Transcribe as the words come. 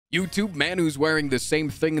YouTube man who's wearing the same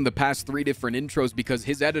thing in the past 3 different intros because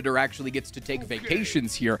his editor actually gets to take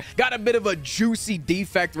vacations here. Got a bit of a juicy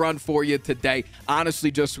defect run for you today.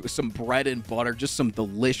 Honestly, just some bread and butter, just some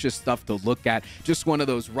delicious stuff to look at. Just one of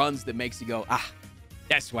those runs that makes you go, ah,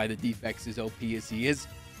 that's why the defects is OP as he is.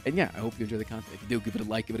 And yeah, I hope you enjoy the content. If you do, give it a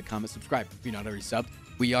like, give it a comment, subscribe if you're not already subbed.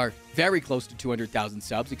 We are very close to 200,000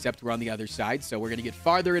 subs, except we're on the other side, so we're going to get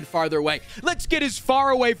farther and farther away. Let's get as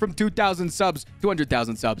far away from 2,000 subs,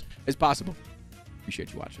 200,000 subs as possible.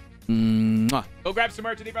 Appreciate you watching. Mwah. Go grab some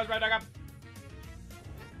merch at frostprime.com.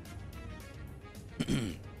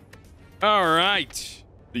 All right.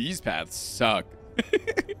 These paths suck.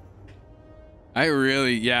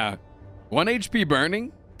 Yeah. 1 HP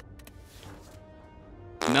burning?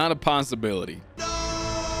 Not a possibility.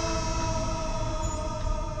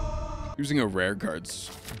 Using a rare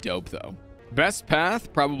card's dope, though. Best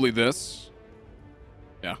path? Probably this.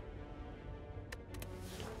 Yeah.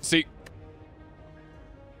 See.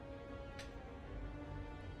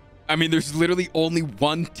 I mean, there's literally only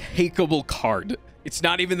one takeable card. It's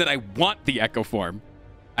not even that I want the Echo Form.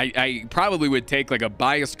 I probably would take like a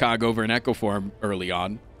Bias Cog over an Echo Form early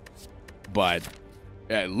on. But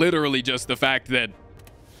literally just the fact that...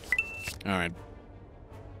 All right.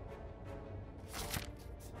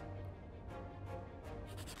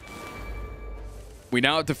 We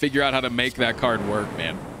now have to figure out how to make that card work,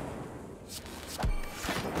 man.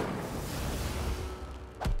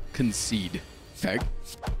 Concede. Okay.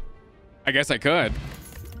 I guess I could.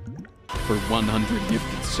 For 100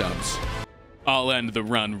 gifted subs. I'll end the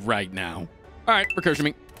run right now. All right, recursion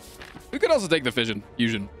me. We could also take the fission.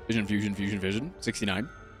 Fusion. 69.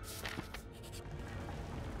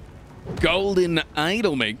 Golden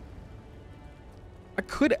Idol me. I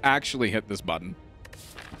could actually hit this button.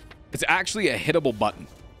 It's actually a hittable button.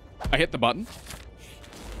 I hit the button.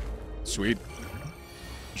 Sweet.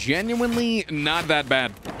 Genuinely not that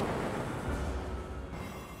bad.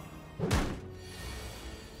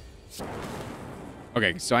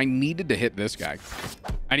 Okay, so I needed to hit this guy.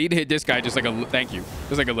 I need to hit this guy just like a... Thank you.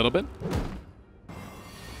 Just like a little bit.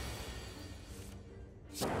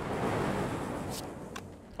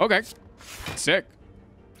 Okay. Sick.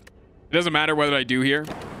 It doesn't matter what I do here.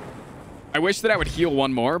 I wish that I would heal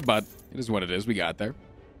one more, but it is what it is. We got there.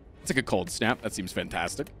 It's like a cold snap. That seems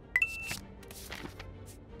fantastic.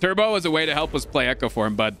 Turbo is a way to help us play Echo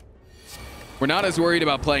Form, but we're not as worried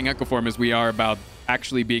about playing Echo Form as we are about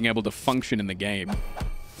actually being able to function in the game.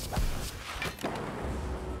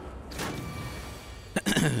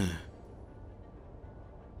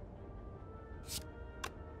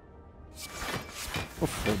 A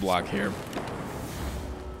full block here.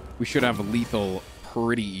 We should have a lethal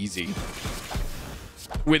pretty easy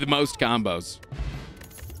with most combos.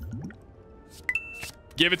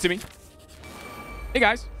 Give it to me. Hey,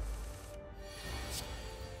 guys.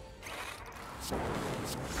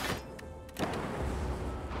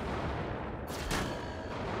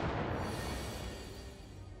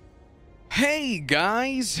 Hey,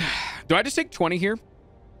 guys. Do I just take 20 here?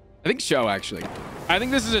 I think so, actually. I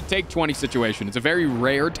think this is a take 20 situation. It's a very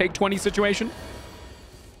rare take 20 situation,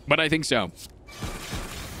 but I think so.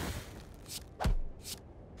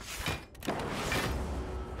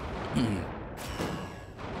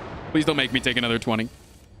 Please don't make me take another 20.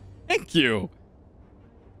 Thank you.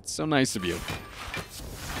 It's so nice of you.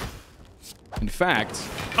 In fact,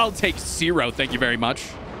 I'll take 0. Thank you very much.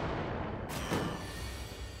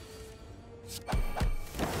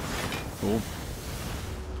 Cool.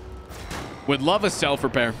 Would love a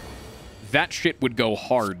self-repair. That shit would go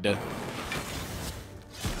hard.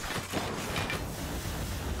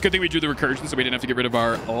 Good thing we drew the recursion so we didn't have to get rid of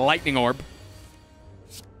our lightning orb.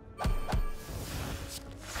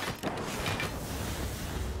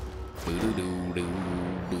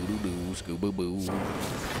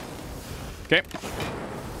 Okay.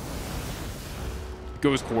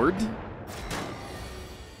 Goes Horde.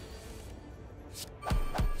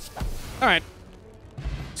 All right.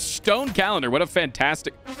 Stone Calendar. What a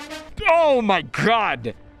fantastic... Oh, my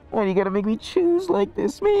God. Why are you going to make me choose like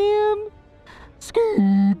this, man?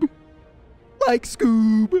 Scoob. Like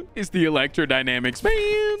Scoob. It's the electrodynamics,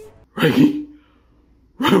 man. Reggie.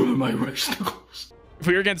 Where are my wristles? If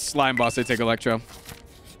we were against Slime Boss, I'd take Electro.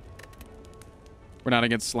 We're not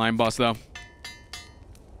against Slime Boss, though.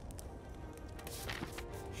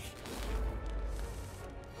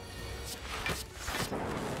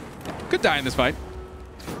 Could die in this fight.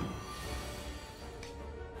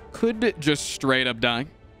 Could just straight up die.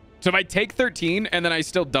 So if I take 13 and then I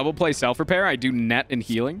still double play self-repair, I do net and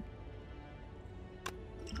healing.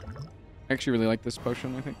 I actually really like this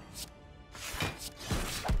potion, I think.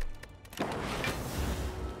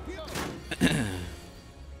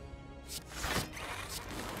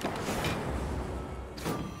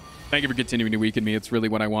 Thank you for continuing to weaken me. It's really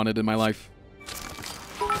what I wanted in my life.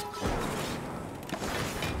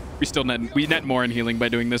 We net more in healing by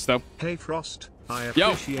doing this, though. Hey Frost, I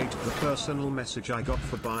appreciate the personal message I got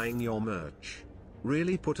for buying your merch.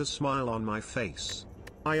 Really put a smile on my face.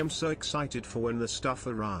 I am so excited for when the stuff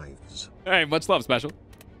arrives. Hey, much love, Special.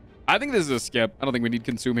 I think this is a skip. I don't think we need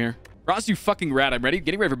consume here. Ross, you fucking rat. I'm ready.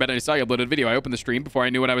 Getting ready for bed. I saw you uploaded a video. I opened the stream before I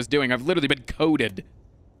knew what I was doing. I've literally been coded.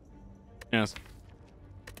 Yes.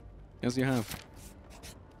 Yes, you have.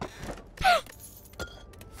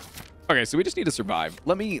 Okay, so we just need to survive.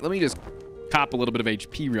 Let me just cop a little bit of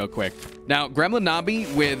HP real quick. Now, Gremlin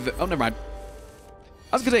Nabi with... Oh, never mind.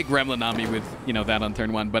 I was going to say Gremlin Nabi with, you know, that on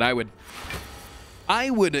turn 1, but I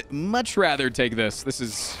would much rather take this. This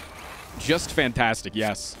is just fantastic.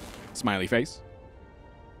 Yes. Smiley face.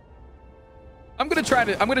 I'm going to try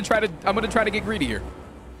to get greedy here.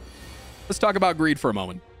 Let's talk about greed for a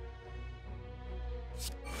moment.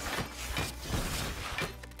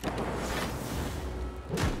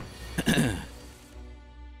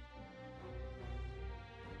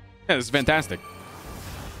 Yeah, this is fantastic.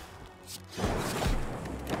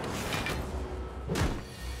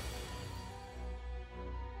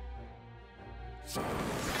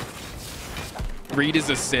 Greed is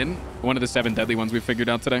a sin. One of the 7 deadly ones we figured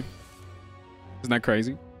out today. Isn't that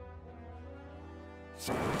crazy?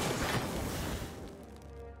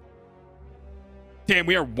 Damn,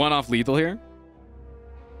 we are 1 off lethal here.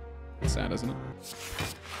 It's sad, isn't it?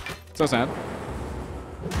 So sad.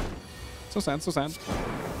 So sad, so sad.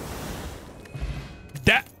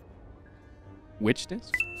 That witch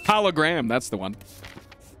disc? Hologram, that's the one.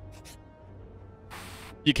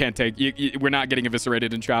 You can't take... we're not getting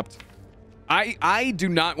eviscerated and chopped. I do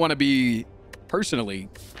not want to be... Personally,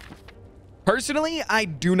 I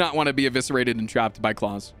do not want to be eviscerated and chopped by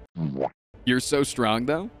claws. You're so strong,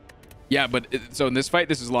 though. Yeah, but... so in this fight,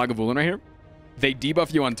 this is Log of Woolen right here. They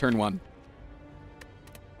debuff you on turn 1.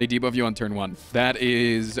 They debuff you on turn 1. That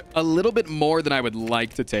is a little bit more than I would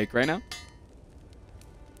like to take right now.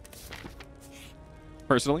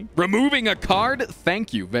 Personally. Removing a card?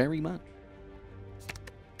 Thank you very much.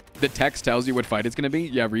 The text tells you what fight it's going to be?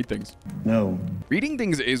 Yeah, read things. No. Reading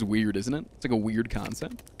things is weird, isn't it? It's like a weird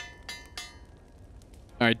concept.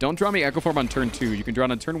 All right, don't draw me Echo Form on turn 2. You can draw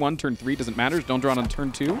it on turn 1, turn 3. Doesn't matter. Don't draw it on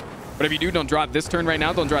turn 2. But if you do, don't draw it this turn right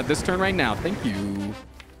now. Don't draw it this turn right now. Thank you.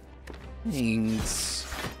 Thanks.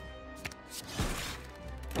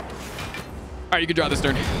 All right, you can draw this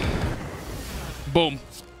turn. Boom.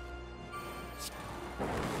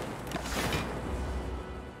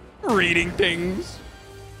 Reading things.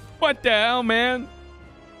 What the hell, man?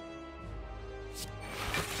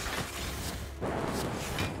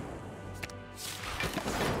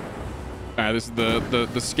 All right, this is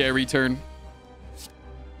the scary turn.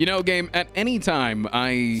 You know, game, at any time,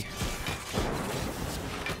 I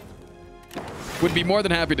would be more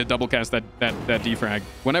than happy to double cast that defrag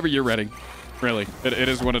whenever you're ready. Really, it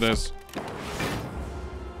is what it is.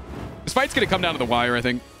 This fight's gonna come down to the wire, I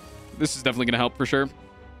think. This is definitely gonna help for sure.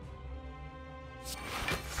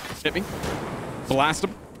 Hit me. Blast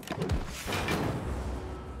him.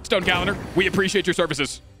 Stone Calendar, we appreciate your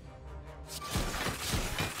services.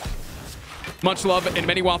 Much love and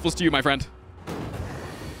many waffles to you, my friend.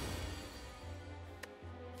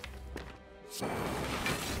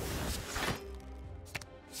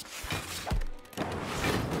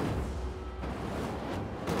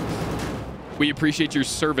 We appreciate your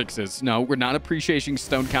cervixes. No, we're not appreciating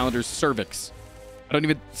Stone Calendar's cervix. I don't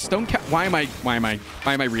even... Why am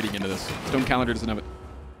I reading into this? Stone Calendar doesn't have it.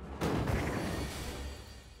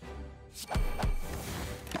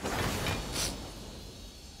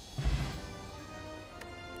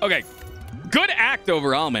 Okay. Good act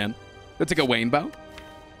overall, man. Let's take a Wayne bow.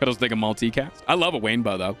 Could also take a multi-cast. I love a Wayne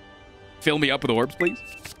bow, though. Fill me up with orbs, please.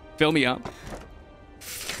 Fill me up.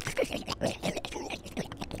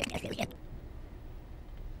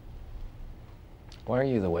 Why are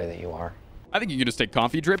you the way that you are? I think you can just take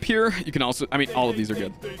coffee drip here. You can also... I mean, all of these are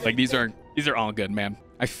good. Like, these are all good, man.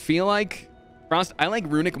 I feel like... Frost, I like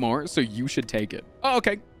Runic more, so you should take it. Oh,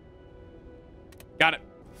 okay. Got it.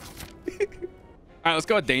 All right, let's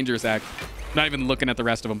go with Dangerous Act. I'm not even looking at the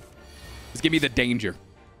rest of them. Just give me the danger.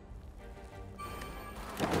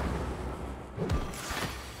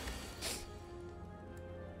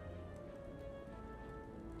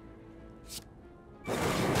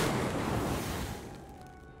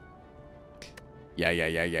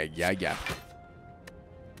 Yeah.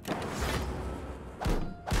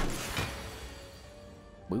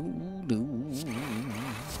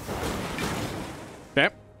 Okay.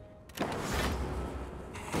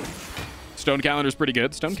 Stone Calendar's pretty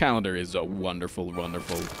good. Stone Calendar is a wonderful,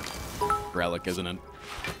 wonderful Relic, isn't it?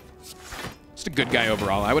 Just a good guy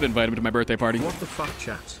overall. I would invite him to my birthday party. What the fuck,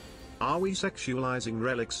 chat? Are we sexualizing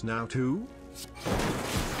relics now too?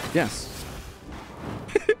 Yes.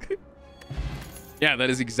 Yeah,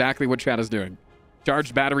 that is exactly what chat is doing.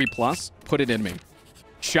 Charged battery plus, put it in me.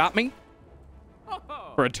 Shot me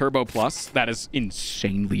for a turbo plus. That is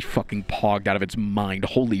insanely fucking pogged out of its mind.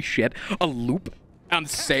 Holy shit. A loop on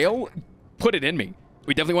sale, put it in me.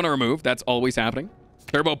 We definitely want to remove. That's always happening.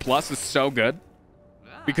 Turbo plus is so good.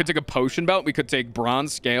 We could take a potion belt. We could take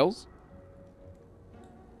bronze scales.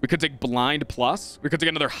 We could take blind plus. We could take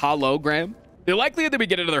another hologram. The likelihood that we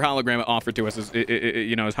get another hologram offered to us is,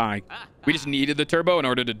 you know, is high. We just needed the turbo in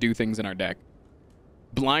order to do things in our deck.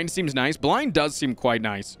 Blind seems nice. Blind does seem quite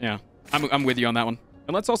nice. Yeah, I'm with you on that one.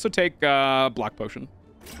 And let's also take block potion.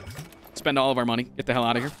 Spend all of our money. Get the hell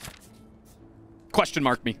out of here. Question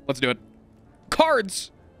mark me. Let's do it.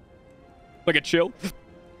 Cards. Like a chill.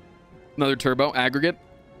 Another turbo. Aggregate.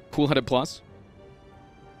 Cool-headed plus.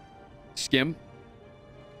 Skim.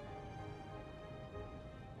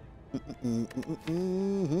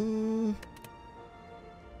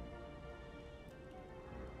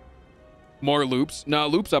 More loops. No,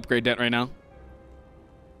 loops upgrade that right now.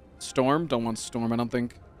 Storm. Don't want storm, I don't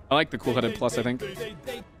think. I like the cool-headed plus, I think.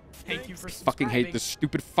 Thank you for Fucking hate this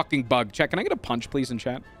stupid fucking bug. Chat, can I get a punch, please, in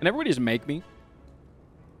chat? And everybody just make me.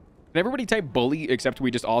 Can everybody type bully, except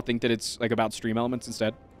we just all think that it's, like, about stream elements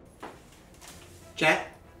instead? Chat.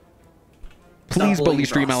 Please Stop bully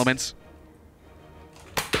stream Frost. elements.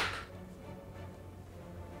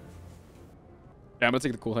 Yeah, I'm gonna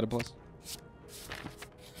take the cool-headed plus.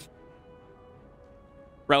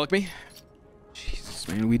 Relic me. Jesus,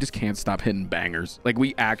 man, we just can't stop hitting bangers. Like,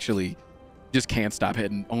 we actually just can't stop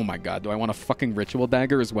hitting. Oh my god, do I want a fucking ritual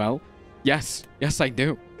dagger as well? Yes. Yes, I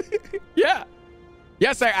do. Yeah.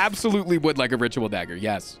 Yes, I absolutely would like a ritual dagger.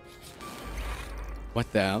 Yes.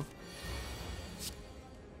 What the hell?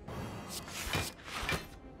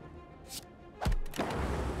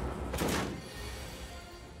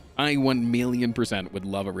 I 1,000,000% would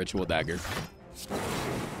love a ritual dagger.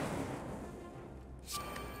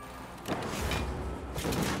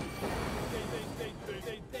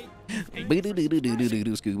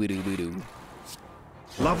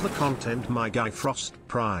 Love the content, my guy Frost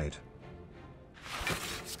Pride.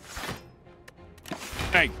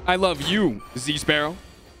 Hey, I love you, Z Sparrow.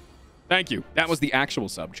 Thank you. That was the actual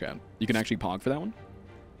sub chat. You can actually pog for that one.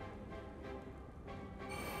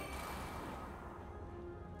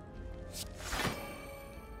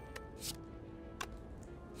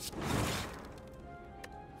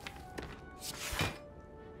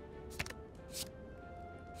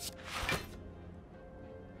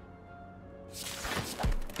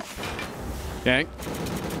 Okay.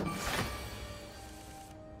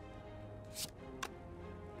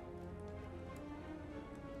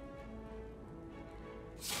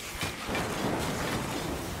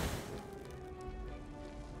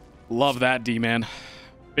 Love that, D-man.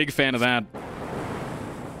 Big fan of that.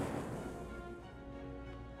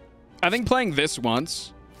 I think playing this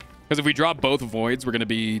once, because if we drop both voids, we're gonna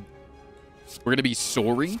be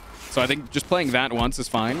sorry. So I think just playing that once is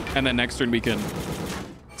fine, and then next turn we can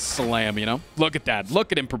slam, you know? Look at that.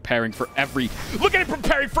 Look at him preparing for every... Look at him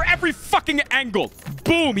preparing for every fucking angle.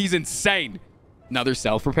 Boom, he's insane. Another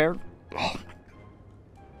self-repair? Oh.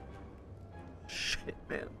 Shit,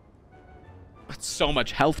 man. That's so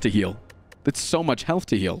much health to heal. That's so much health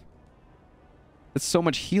to heal. That's so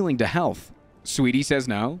much healing to health. Sweetie says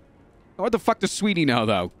no. What the fuck does Sweetie know,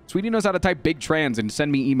 though? Sweetie knows how to type big trans and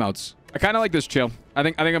send me emotes. I kind of like this chill. I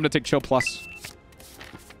think I'm going to take chill plus.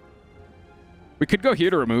 We could go here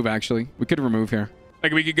to remove, actually. We could remove here.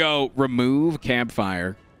 Like, we could go remove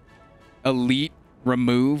campfire. Elite,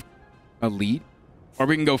 remove, elite. Or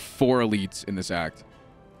we can go 4 elites in this act.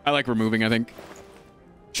 I like removing, I think.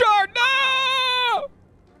 Char, no!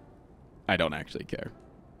 I don't actually care.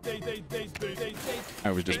 I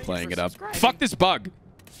was just playing it up. Fuck this bug.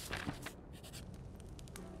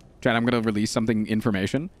 Chat, I'm going to release something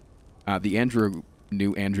information. The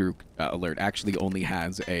new Andrew alert actually only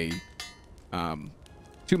has a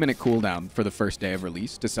 2-minute cooldown for the first day of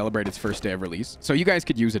release to celebrate its first day of release. So you guys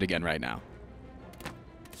could use it again right now.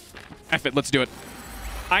 F it, let's do it.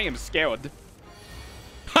 I am scared.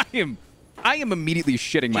 I am immediately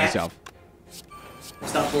shitting myself.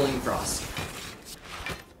 Stop bullying Frost.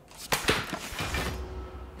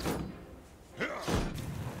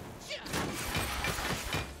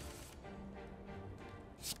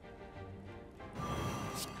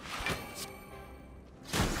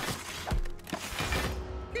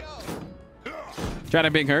 Chat,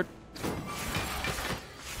 I'm being hurt.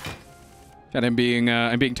 Chat, I'm being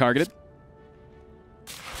targeted.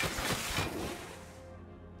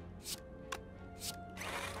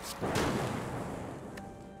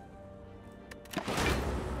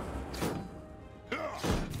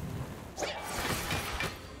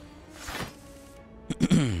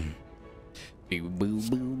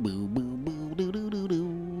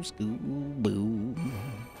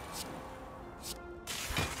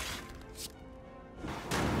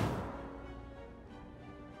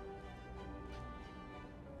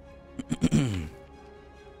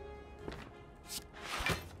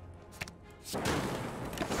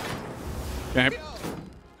 Okay.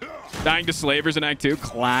 Dying to slavers in Act 2.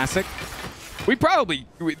 Classic. We probably...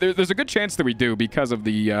 there's a good chance that we do because of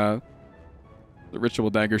the ritual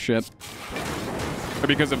dagger shit. Or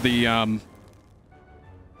because of the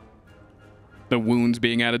wounds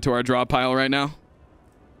being added to our draw pile right now.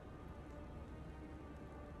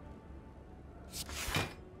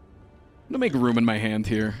 I'm gonna make room in my hand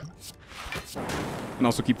here. And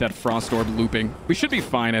also keep that frost orb looping. We should be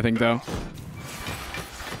fine, I think, though.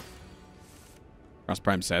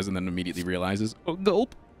 Frostprime says and then immediately realizes, oh,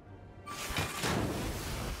 gulp.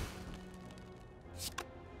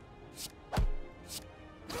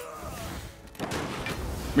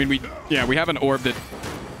 I mean, we have an orb that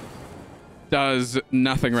does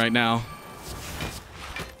nothing right now.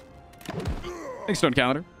 Thanks, Stone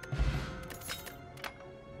Calendar.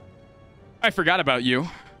 I forgot about you.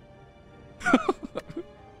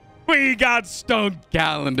 We got Stone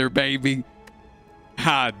Calendar, baby.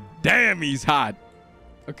 Ah, damn, he's hot.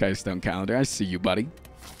 Okay, Stone Calendar, I see you, buddy.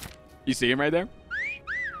 You see him right there?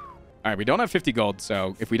 All right, we don't have 50 gold,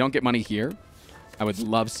 so if we don't get money here, I would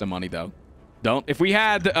love some money, though. If we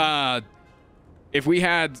had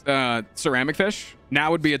ceramic fish,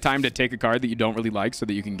 now would be a time to take a card that you don't really like so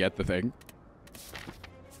that you can get the thing.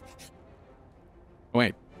 Oh,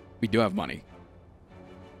 wait, we do have money.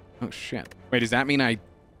 Oh, shit. Wait, does that mean I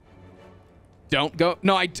don't go?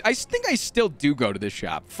 No, I think I still do go to this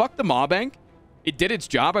shop. Fuck the Maw Bank. It did its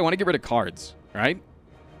job. I want to get rid of cards, right?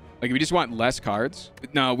 Like, we just want less cards.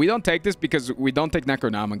 No, we don't take this because we don't take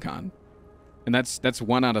Necronomicon. And that's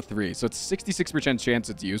 1 out of 3. So it's 66% chance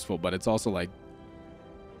it's useful, but it's also like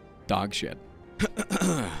dog shit.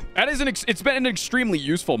 That is it's been an extremely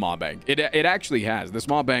useful Maw Bank. It actually has. This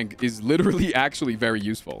Maw Bank is literally actually very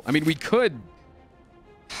useful. I mean, we could...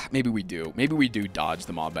 Maybe we do. Maybe we do dodge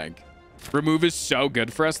the Maw Bank. Remove is so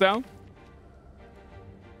good for us, though.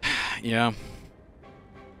 Yeah.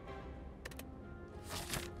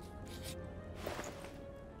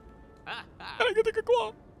 I get the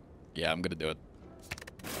claw. Yeah, I'm gonna do it.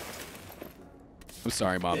 I'm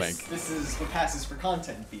sorry, Maw Bank. This is what passes for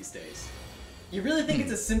content these days. You really think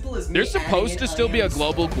it's as simple as me There's supposed to still be a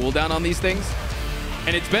global cooldown on these things,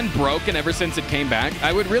 and it's been broken ever since it came back.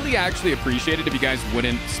 I would really actually appreciate it if you guys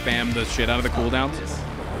wouldn't spam the shit out of the cooldowns.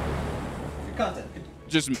 Good content.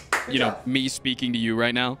 Just, you know, me speaking to you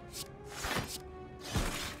right now.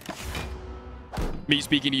 Me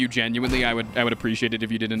speaking to you genuinely, I would appreciate it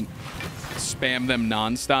if you didn't spam them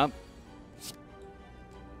nonstop.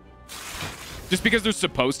 Just because there's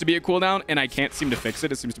supposed to be a cooldown and I can't seem to fix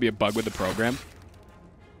it. It seems to be a bug with the program.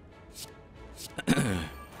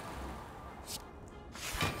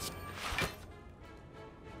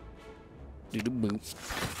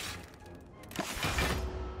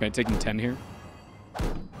 Okay, taking 10 here.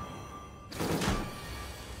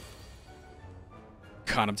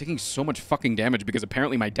 God, I'm taking so much fucking damage because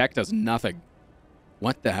apparently my deck does nothing.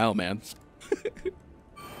 What the hell, man?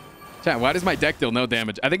 Chat, why does my deck deal no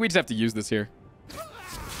damage? I think we just have to use this here.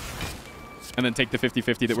 And then take the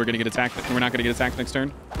 50-50 that we're going to get attacked. We're not going to get attacked next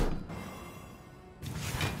turn.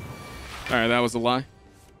 All right, that was a lie.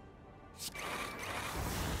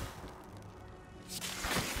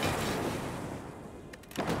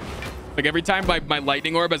 Like, every time my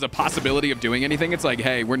lightning orb has a possibility of doing anything, it's like,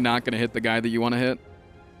 hey, we're not going to hit the guy that you want to hit.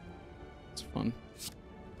 It's fun.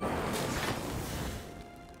 All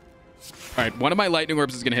right, one of my lightning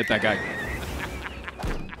orbs is going to hit that guy.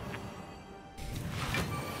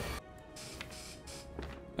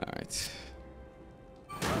 All right.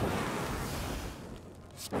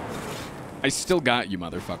 I still got you,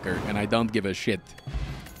 motherfucker, and I don't give a shit.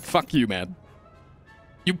 Fuck you, man.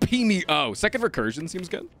 You pee me. Oh, second recursion seems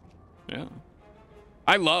good. Yeah.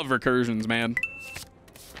 I love recursions, man.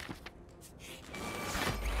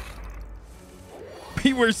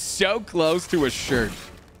 We were so close to a shirt.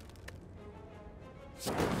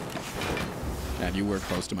 Man, you were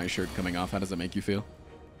close to my shirt coming off. How does that make you feel?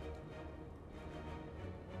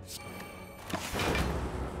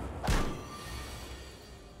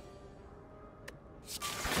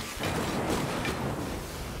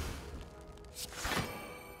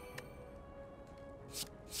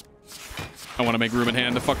 I want to make room in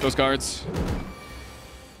hand to fuck those cards.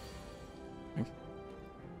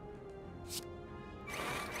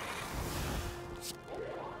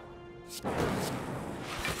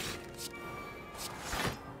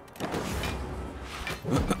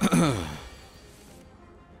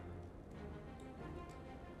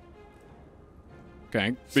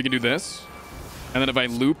 Okay, we can do this. And then if I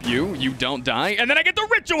loop you, you don't die. And then I get the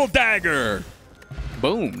ritual dagger.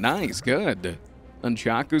 Boom, nice, good.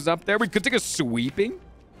 Nunchaku's up there. We could take a sweeping.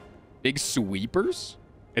 Big sweepers.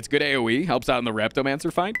 It's good AoE. Helps out in the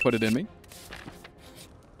Reptomancer fight. Put it in me.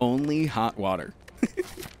 Only hot water.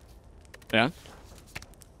 Yeah?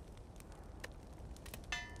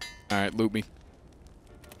 Alright, loot me.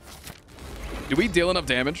 Do we deal enough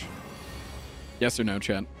damage? Yes or no,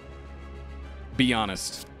 chat? Be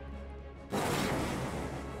honest.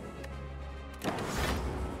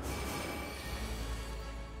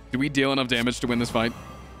 Do we deal enough damage to win this fight?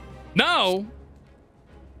 No!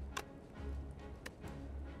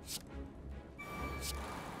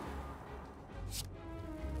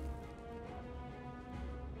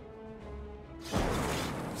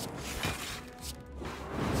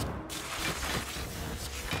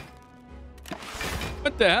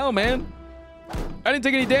 What the hell, man? I didn't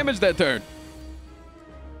take any damage that turn.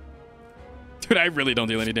 Dude, I really don't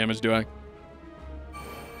deal any damage, do I?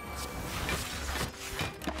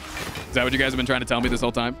 Is that what you guys have been trying to tell me this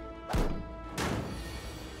whole time?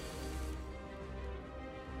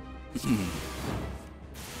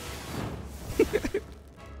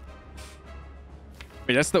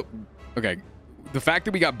 Wait, that's the... Okay. The fact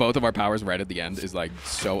that we got both of our powers right at the end is, like,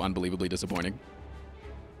 so unbelievably disappointing.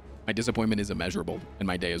 My disappointment is immeasurable, and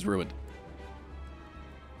my day is ruined.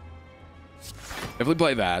 Definitely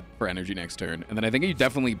play that for energy next turn. And then I think you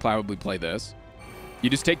definitely probably play this. You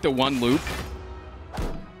just take the one loop.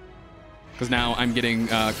 Because now I'm getting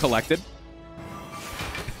collected.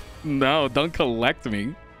 No, don't collect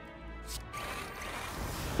me.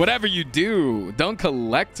 Whatever you do, don't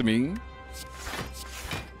collect me.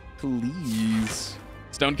 Please.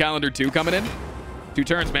 Stone Calendar 2 coming in. 2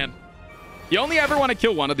 turns, man. You only ever want to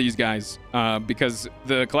kill one of these guys because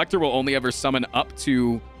the collector will only ever summon up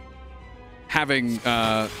to having...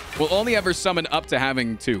 will only ever summon up to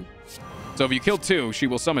having 2. So if you kill 2, she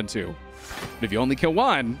will summon 2. But if you only kill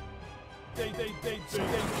 1...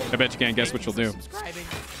 I bet you can't guess what she'll do. I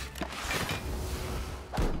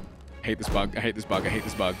hate this bug. I hate this bug. I hate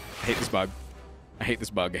this bug. I hate this bug. I hate this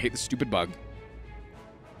bug. I hate this stupid bug.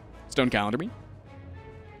 Stone Calendar me.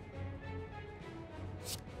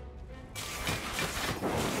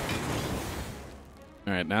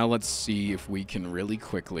 All right, now let's see if we can really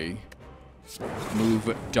quickly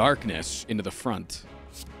move Darkness into the front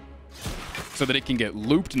so that it can get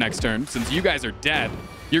looped next turn. Since you guys are dead,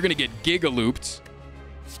 you're going to get Giga looped.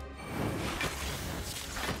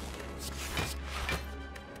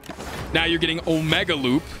 Now you're getting Omega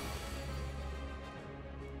loop.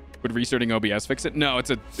 Would restarting OBS fix it? No,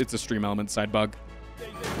 it's a stream element side bug.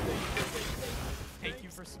 Thank you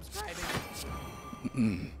for subscribing.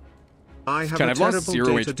 I have Chat, a I've lost terrible 0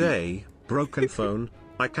 day HP. today. Broken phone.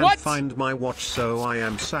 I can't What? find my watch, so I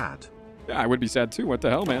am sad. Yeah, I would be sad too. What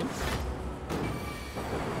the hell, man?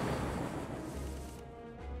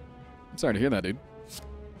 I'm sorry to hear that, dude.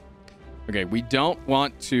 Okay, we don't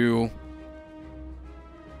want to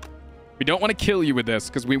kill you with this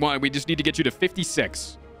because we just need to get you to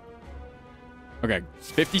 56. Okay,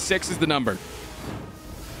 56 is the number.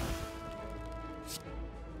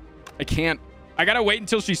 I gotta wait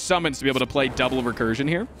until she summons to be able to play double recursion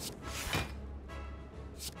here.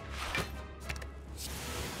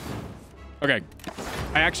 Okay.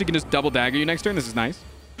 I actually can just double dagger you next turn. This is nice.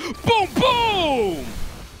 Boom, boom!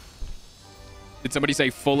 Did somebody say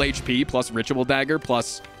full HP plus ritual dagger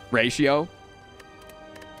plus ratio?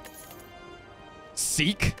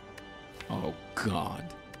 Seek? Oh,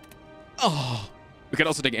 God. Oh. We could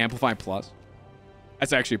also take Amplify Plus.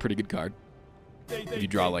 That's actually a pretty good card. You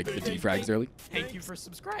draw, like, the defrags early. Thank you for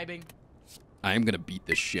subscribing. I am going to beat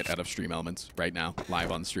the shit out of Stream Elements right now,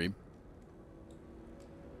 live on stream.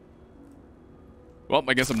 Well,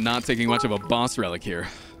 I guess I'm not taking much of a boss relic here.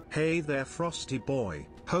 Hey there, Frosty boy.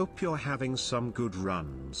 Hope you're having some good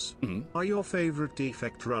runs. Are your favorite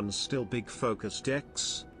defect runs still big focus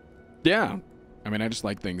decks? Yeah. I mean, I just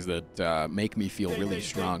like things that make me feel really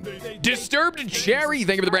strong. Disturbed Cherry,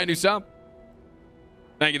 thank you for the brand new sub.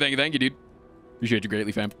 Thank you, dude. Appreciate you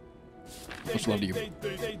greatly, fam. Much love to you.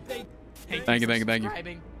 Thank you.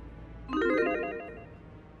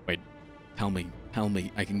 Wait, tell me.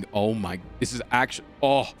 I can, oh my, this is actually,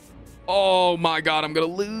 oh my God, I'm gonna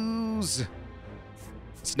lose.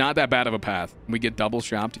 It's not that bad of a path. We get double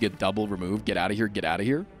shop to get double removed. Get out of here,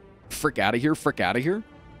 frick out of here.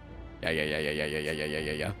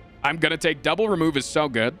 Yeah. I'm gonna take double remove is so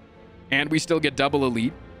good. And we still get double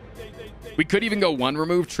elite. We could even go 1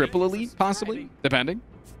 remove, triple elite, possibly, depending.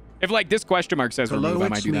 If, like, this question mark says Hello, remove, I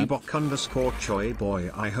might it's do me, that. Bok_Choy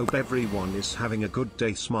boy. I hope everyone is having a good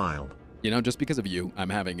day. Smile. You know, just because of you, I'm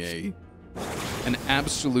having an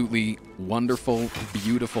absolutely wonderful,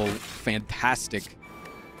 beautiful, fantastic,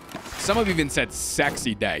 some have even said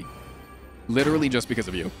sexy day. Literally just because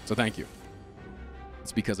of you. So thank you.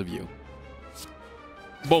 It's because of you.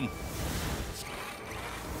 Boom.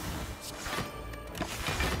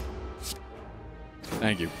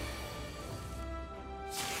 Thank you.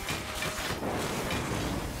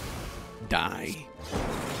 Die.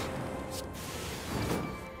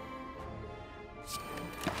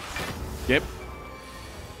 Yep.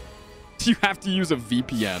 You have to use a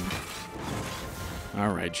VPN. All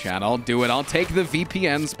right, chat. I'll do it. I'll take the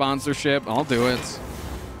VPN sponsorship. I'll do it.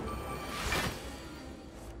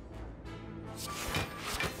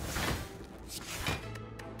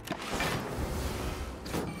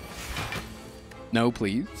 No,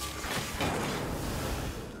 please.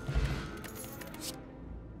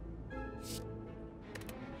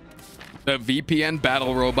 The VPN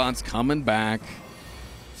battle robot's coming back.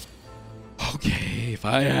 Okay, if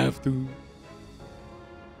I have to.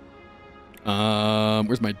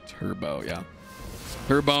 Where's my turbo? Yeah.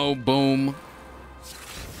 Turbo, boom.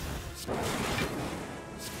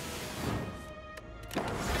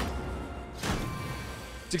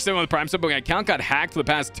 $6.7 with Prime sub. My account got hacked for the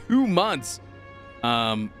past 2 months.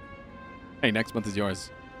 Hey, next month is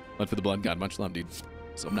yours. Blood for the blood god. Much love, dude.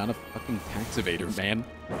 So I'm not a fucking tax evader, man.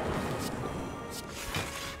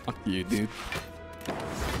 Fuck you, dude.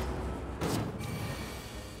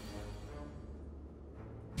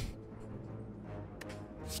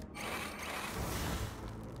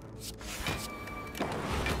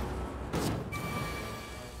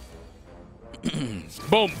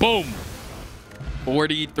 Boom, boom.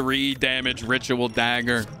 43 damage ritual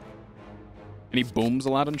dagger. Any booms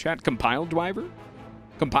allowed in chat? Compile driver?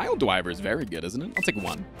 Compile driver is very good, isn't it? I'll take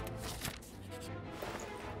one.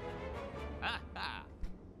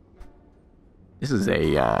 This is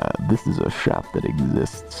a shop that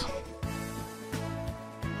exists.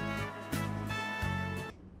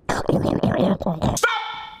 Stop!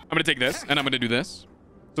 I'm gonna take this and I'm gonna do this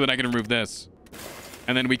so that I can remove this.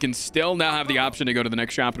 And then we can still now have the option to go to the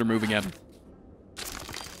next shop and remove again.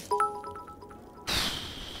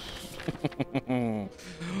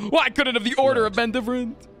 Why couldn't have the order have been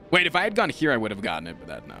different? Wait, if I had gone here, I would have gotten it, but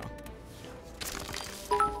that no.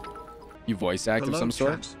 You voice act of some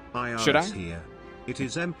sort? Should I? Here. It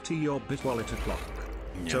is empty your bit wallet o'clock.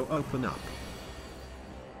 Yeah. So open up.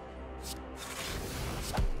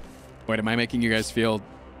 Wait, am I making you guys feel...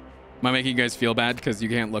 Am I making you guys feel bad because you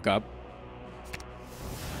can't look up?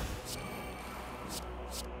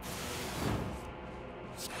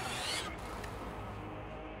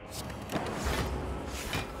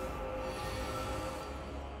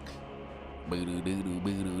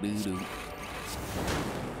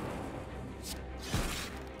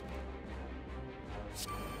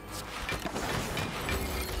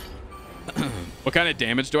 What kind of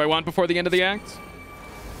damage do I want before the end of the act?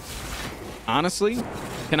 Honestly,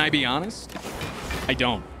 can I be honest? I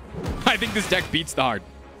don't. I think this deck beats the hard.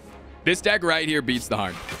 This deck right here beats the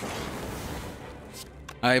hard.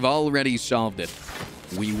 I've already solved it.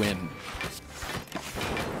 We win.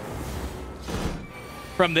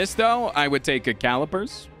 From this, though, I would take a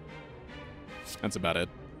calipers. That's about it.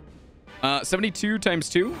 72 times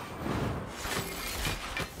 2.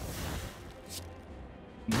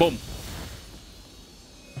 Boom.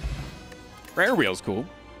 Rare wheel's cool.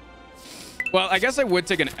 Well, I guess I would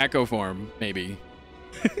take an echo form, maybe.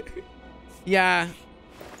 Yeah.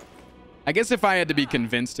 I guess if I had to be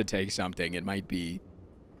convinced to take something, it might be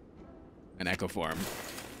an echo form.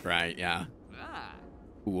 Right, yeah.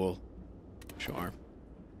 Cool. Sure.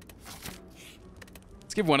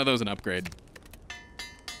 Let's give one of those an upgrade.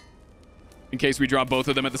 In case we draw both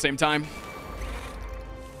of them at the same time.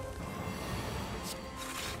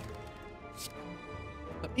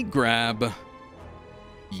 Let me grab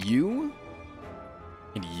you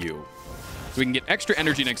and you. So we can get extra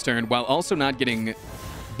energy next turn while also not getting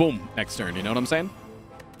boom next turn. You know what I'm saying?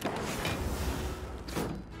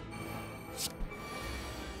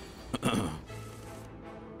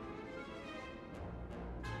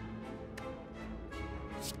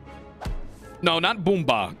 No, not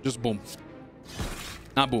boomba. Just boom.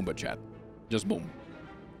 Not boomba, chat. Just boom.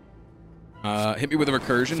 Hit me with a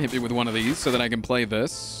recursion. Hit me with one of these so that I can play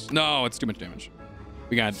this. No, it's too much damage.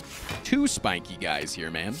 We got 2 spiky guys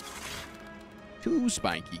here, man. 2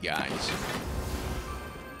 spiky guys.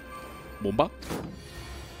 Boomba. All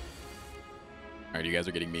right, you guys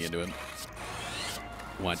are getting me into it.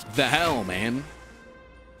 What the hell, man?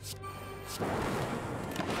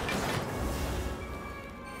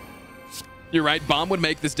 You're right. Bomb would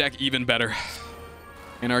make this deck even better.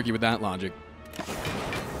 Can't argue with that logic.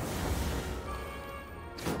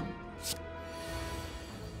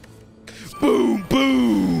 Boom,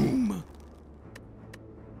 boom.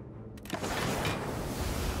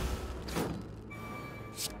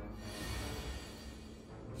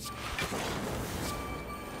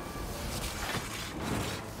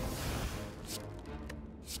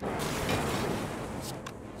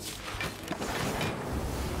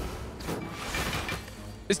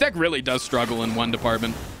 This deck really does struggle in one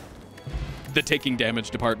department. The taking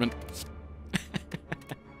damage department.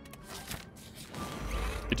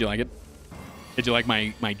 Did you like it? Did you like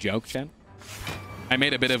my joke, Chad? I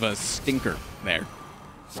made a bit of a stinker there.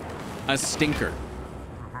 A stinker.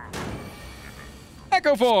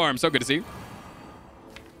 Echo form. So good to see you.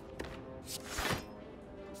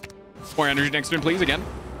 More energy next turn, please, again.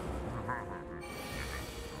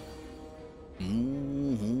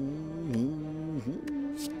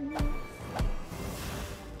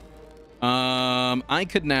 I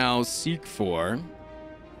could now seek for...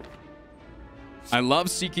 I love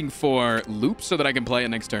seeking for loops so that I can play it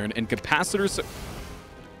next turn, and capacitors...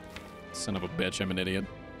 Son of a bitch, I'm an idiot.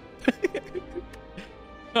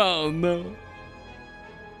 Oh, no.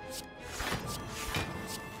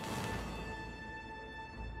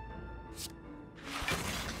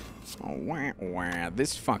 Oh, wah, wah.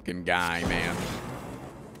 This fucking guy, man.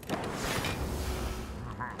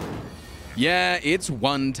 Yeah, it's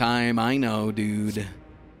one time. I know, dude.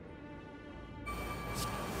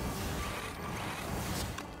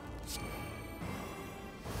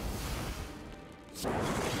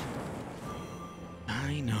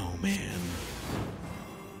 I know, man.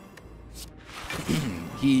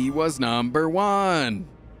 He was number one.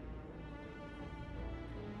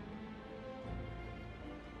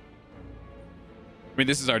 I mean,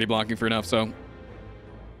 this is already blocking for enough, so...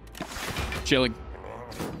 Chilling.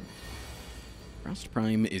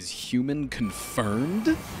 Frostprime is human confirmed?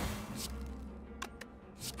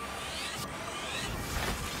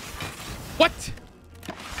 What?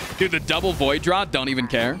 Dude, the double void draw? Don't even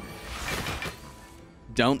care.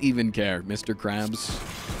 Don't even care. Mr. Krabs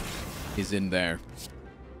is in there.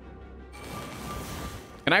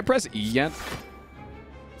 Can I press E yet?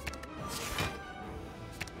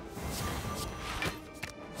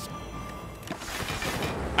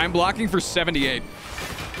 I'm blocking for 78.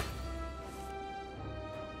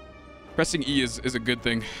 Pressing E is a good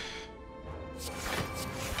thing.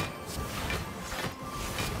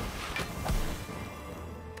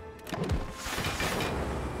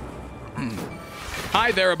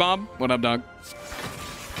 Hi there, Bob. What up, dog?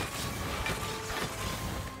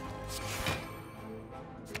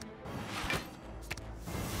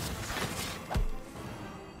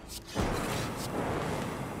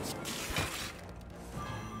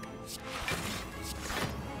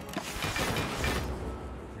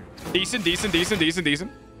 Decent, decent, decent, decent,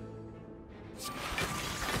 decent.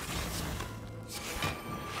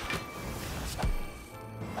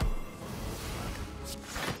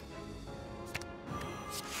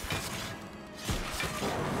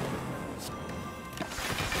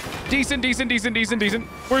 Decent, decent, decent, decent, decent.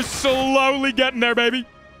 We're slowly getting there, baby.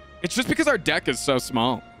 It's just because our deck is so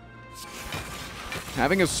small.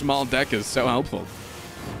 Having a small deck is so helpful.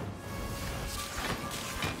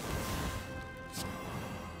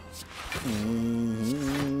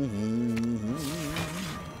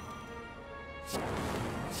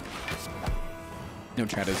 No,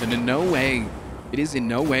 chat is in no way. It is in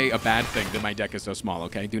no way a bad thing that my deck is so small.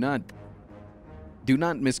 Okay, do not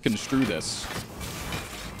misconstrue this.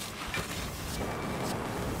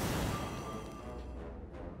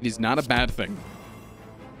 It is not a bad thing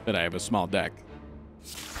that I have a small deck.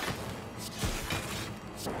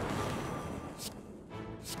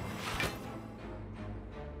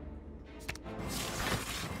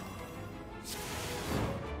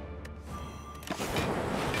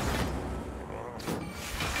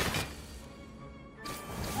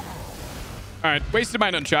 All right, wasted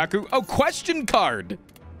my nunchaku. Oh, question card.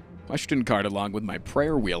 Question card along with my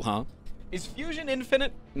prayer wheel, huh? Is fusion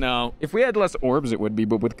infinite? No. If we had less orbs, it would be,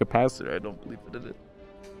 but with capacitor, I don't believe it is.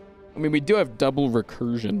 I mean, we do have double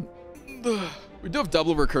recursion. We do have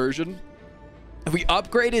double recursion. If we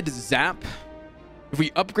upgraded Zap, if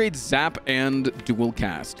we upgrade Zap and dual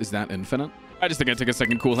cast, is that infinite? I just think I took a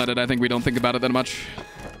second cool-headed. I think we don't think about it that much.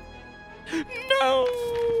 No!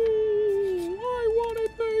 I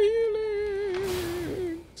wanted the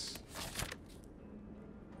healings.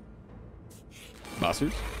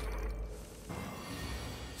 Bossers?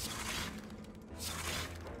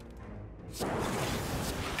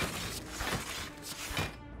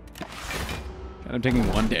 I'm taking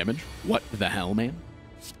 1 damage. What the hell, man?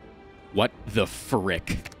 What the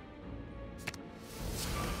frick?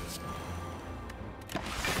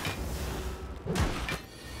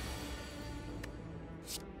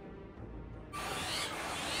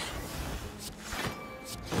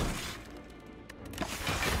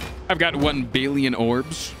 I've got 1 billion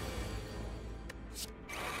orbs.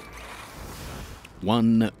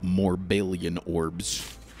 1 more billion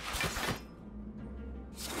orbs.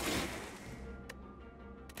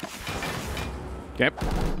 Okay.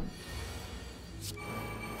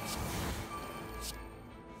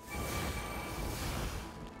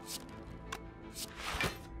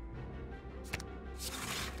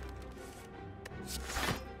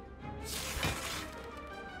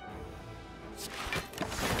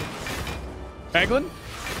 Peglin?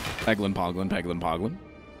 Peglin, Poglin, Peglin, Poglin.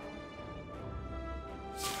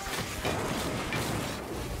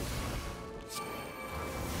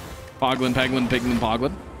 Poglin, Peglin, Piglin,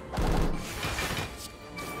 Poglin.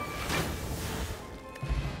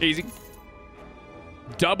 Easy.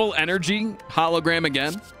 Double energy. Hologram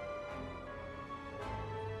again.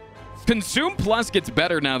 Consume Plus gets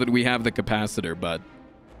better now that we have the capacitor, but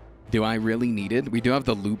do I really need it? We do have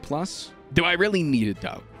the Loop Plus. Do I really need it,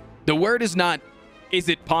 though? The word is not, is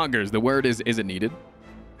it poggers? The word is it needed?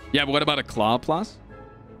 Yeah, but what about a Claw Plus?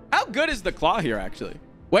 How good is the Claw here, actually?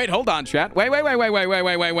 Wait, hold on, chat. Wait.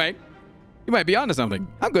 You might be onto something.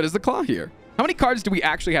 How good is the Claw here? How many cards do we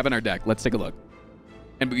actually have in our deck? Let's take a look.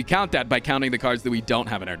 And we count that by counting the cards that we don't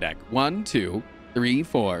have in our deck. 1, 2, 3,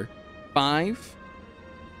 4, 5.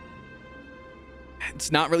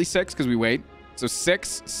 It's not really 6 because we wait. So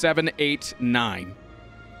 6, 7, 8, 9.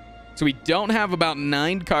 So we don't have about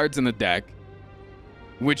 9 cards in the deck,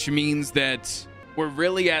 which means that we're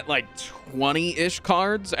really at like 20-ish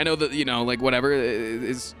cards. I know that, you know, like whatever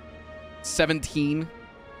is 17,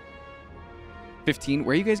 15.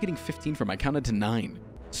 Where are you guys getting 15 from? I counted to 9.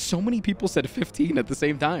 So many people said 15 at the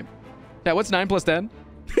same time. Yeah, what's 9 plus 10?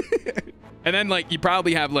 And then like you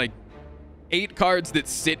probably have like 8 cards that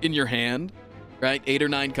sit in your hand, right? 8 or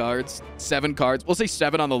 9 cards, 7 cards. We'll say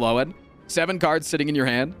 7 on the low end. 7 cards sitting in your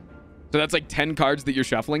hand. So that's like 10 cards that you're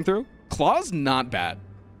shuffling through. Claw's not bad.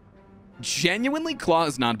 Genuinely, Claw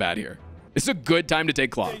is not bad here. This is a good time to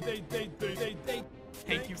take Claw.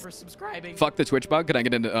 Thank you for subscribing. Fuck the Twitch bug. Can I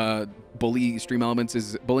get into bullying stream elements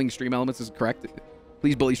is correct?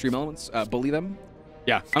 Please bully stream elements. Bully them.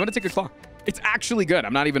 Yeah, I'm gonna take a Claw. It's actually good.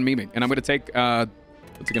 I'm not even memeing. And I'm gonna take let's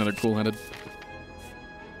take another cool-handed.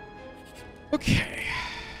 Okay.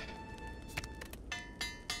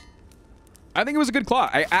 I think it was a good Claw.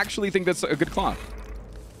 I actually think that's a good Claw.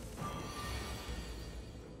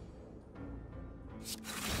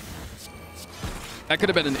 That could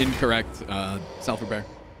have been an incorrect self-repair.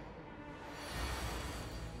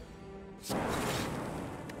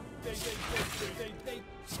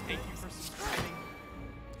 Thank you for subscribing.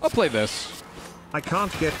 I'll play this. I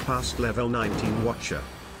can't get past level 19 Watcher.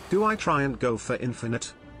 Do I try and go for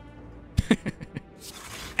infinite?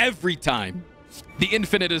 Every time. The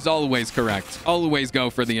infinite is always correct. Always go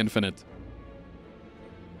for the infinite.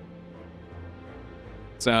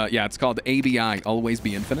 So, yeah, it's called ABI. Always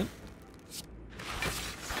be infinite.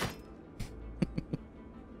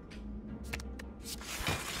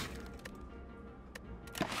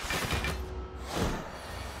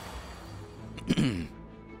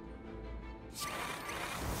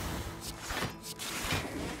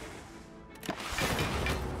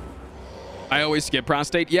 I always skip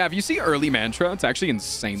prostate. Yeah, if you see early mantra, it's actually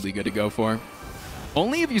insanely good to go for.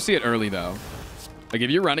 Only if you see it early, though. Like,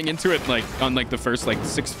 if you're running into it, like, on, like, the first, like,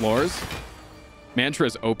 6 floors, mantra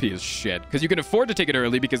is OP as shit. Because you can afford to take it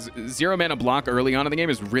early because 0 mana block early on in the game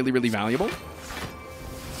is really, really valuable.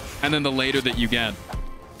 And then the later that you get.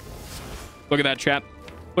 Look at that, chat.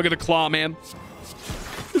 Look at the Claw, man.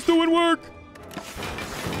 It's doing work.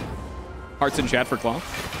 Hearts in chat for Claw.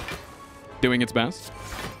 Doing its best.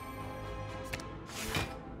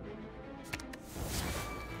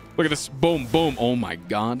 Look at this. Boom, boom. Oh, my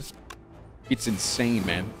God. It's insane,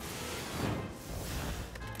 man.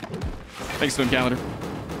 Thanks, Twin Calendar.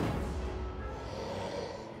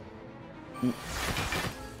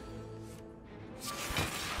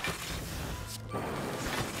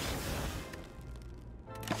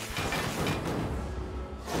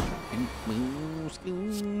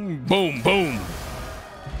 Boom, boom.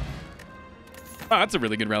 Oh, that's a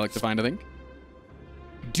really good relic to find, I think.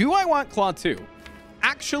 Do I want Claw 2?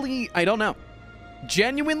 Actually, I don't know.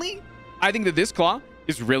 Genuinely, I think that this Claw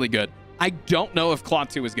is really good. I don't know if Claw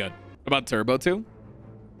 2 is good. About Turbo 2?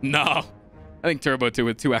 No. I think Turbo 2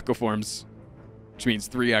 with 2 Echo Forms, which means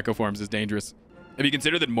 3 Echo Forms, is dangerous. If you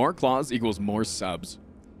consider that more Claws equals more subs.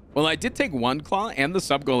 Well, I did take 1 Claw, and the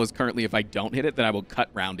sub goal is currently if I don't hit it, then I will cut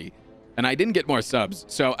Roundy. And I didn't get more subs,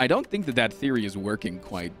 so I don't think that that theory is working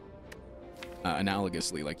quite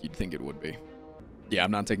analogously like you'd think it would be. Yeah,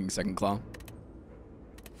 I'm not taking 2nd Claw.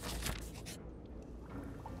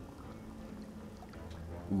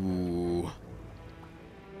 Ooh.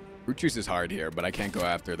 Root Juice is hard here, but I can't go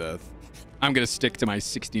after the... I'm going to stick to my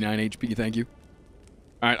 69 HP, thank you.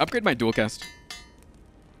 All right, upgrade my dual cast.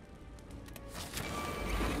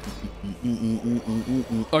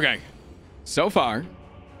 Okay. So far,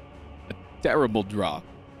 a terrible draw.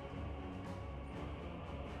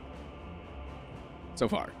 So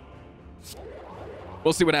far.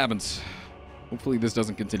 We'll see what happens. Hopefully this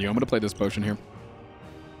doesn't continue. I'm going to play this potion here.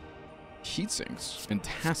 Heat sinks.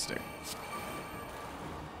 Fantastic.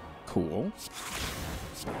 Cool.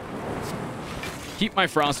 Keep my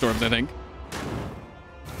frost orbs, I think.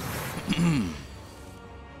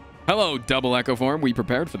 Hello, double echo form. We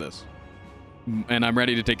prepared for this. And I'm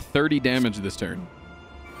ready to take 30 damage this turn.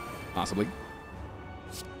 Possibly.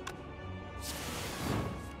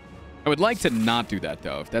 I would like to not do that,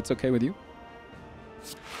 though, if that's okay with you.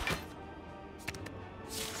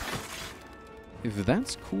 If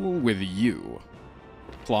that's cool with you.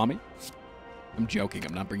 Claw me? I'm joking.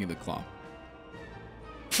 I'm not bringing the claw.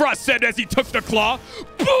 Frost said as he took the claw.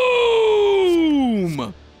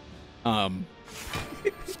 Boom!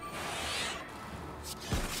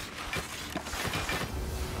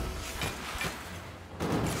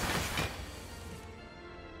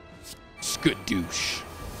 Skadoosh.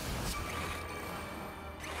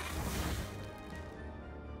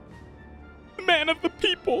 Man of the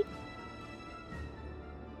people.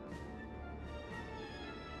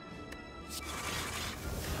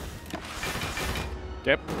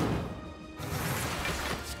 Yep.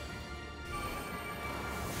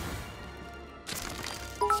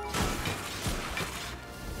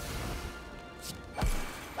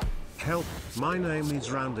 Help, my name is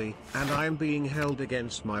Randy, and I am being held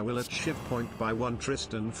against my will at shift point by one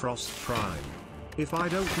Tristan Frost Prime. If I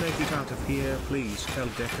don't make it out of here, please tell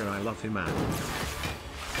Decker I love him and...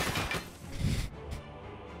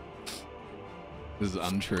 This is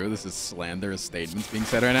untrue. This is slanderous statements being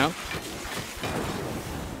said right now.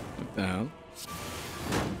 What the hell?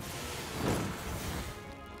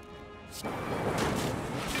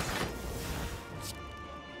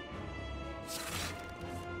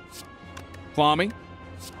 Claw me?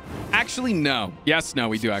 Actually, no. Yes, no,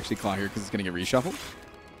 we do actually claw here because it's going to get reshuffled.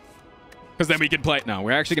 Because then we can play... No,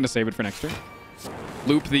 we're actually going to save it for next turn.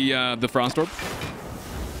 Loop the Frost Orb.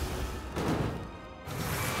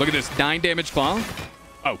 Look at this. 9 damage claw.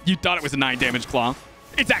 Oh, you thought it was a 9 damage claw.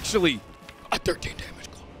 It's actually a 13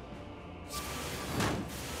 damage claw.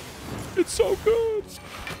 It's so good.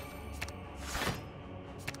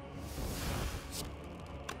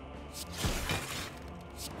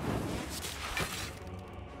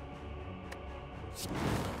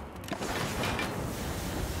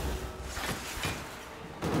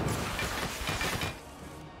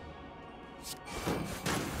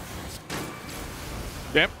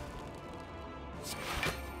 Yep.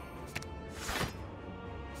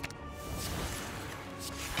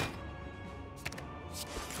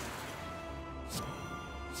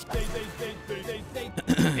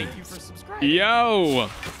 Thank you for subscribing. Yo.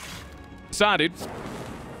 Saw, dude.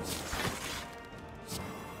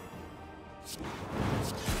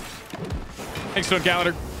 Thanks, Stone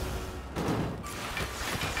Calendar.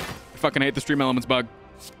 I fucking hate the stream elements bug.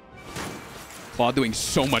 Claw doing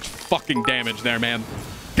so much fucking damage there, man.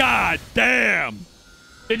 God damn!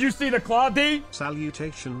 Did you see the claw, D?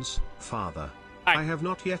 Salutations, Father. Hi. I have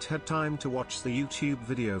not yet had time to watch the YouTube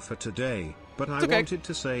video for today, but I okay. wanted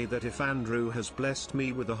to say that if Andrew has blessed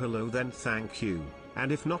me with a hello, then thank you.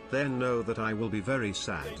 And if not, then know that I will be very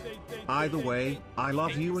sad. Either way, I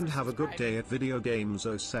love you and have a good day at Video Games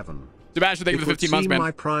 07. Sebastian, thank you for the 15 months, man.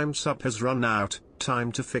 My Prime sub has run out.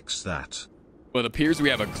 Time to fix that. Well, it appears we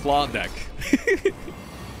have a claw deck.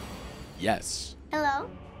 Yes. Hello?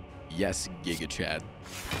 Yes, Giga Chad.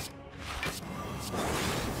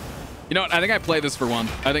 You know what? I think I play this for one.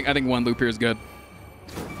 I think one loop here is good.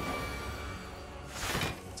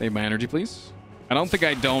 Save my energy, please. I don't think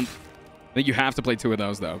I don't. I think you have to play 2 of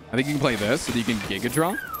those, though. I think you can play this so that you can Giga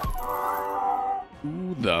Draw.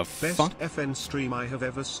 Who the Best fuck? FN stream I have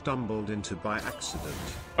ever stumbled into by accident.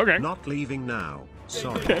 Okay. Not leaving now.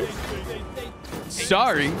 Sorry. Okay.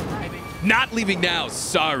 Sorry. Not leaving now.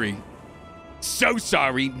 Sorry. So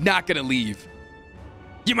sorry. Not gonna leave.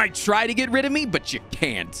 You might try to get rid of me, but you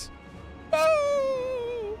can't.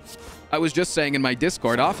 I was just saying in my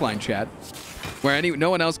Discord offline chat, where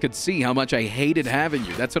no one else could see how much I hated having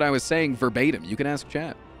you. That's what I was saying verbatim. You can ask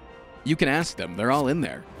chat. You can ask them. They're all in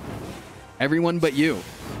there. Everyone but you.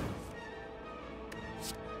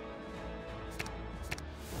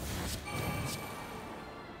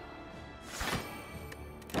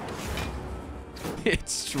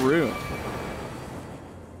 It's true. I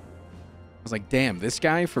was like, damn, this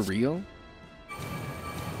guy for real?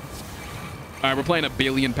 All right, we're playing 1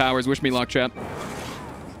 billion powers. Wish me luck, chat.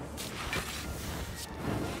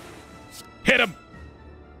 Hit him.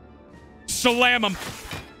 Slam him.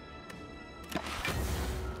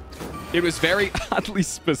 It was very oddly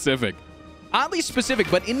specific. Oddly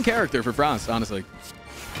specific, but in character for Frost, honestly.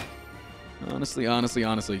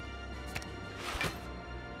 Honestly.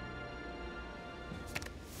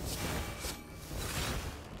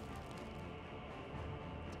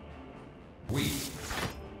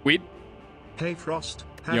 Weed? Hey Frost,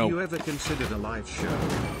 have Yo. you ever considered a live show?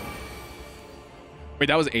 Wait,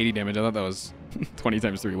 that was 80 damage. I thought that was 20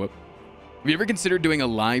 times 3. Whoop. Have you ever considered doing a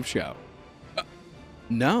live show?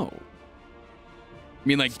 No. I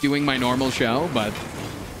mean, like, doing my normal show, but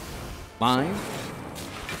live?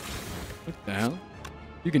 What the hell?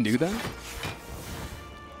 You can do that?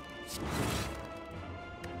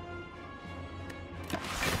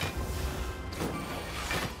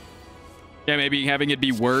 Yeah, maybe having it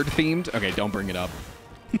be word themed. Okay, don't bring it up.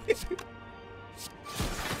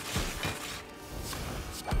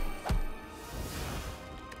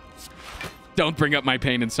 Don't bring up my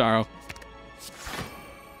pain and sorrow.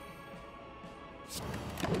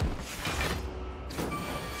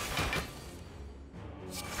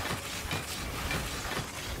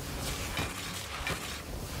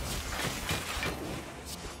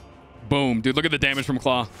 Boom. Dude, look at the damage from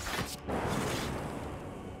Claw.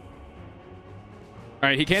 All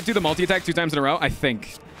right, he can't do the multi-attack 2 times in a row, I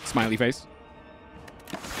think. Smiley face.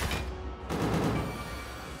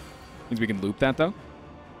 Means we can loop that, though.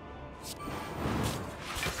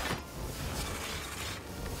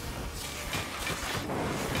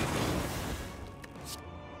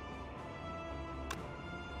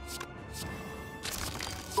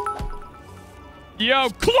 Yo,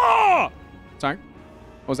 Claw! Sorry.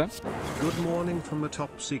 What was that? Good morning from a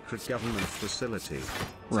top secret government facility.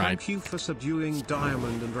 Right. Thank you for subduing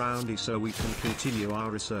Diamond and Roundy so we can continue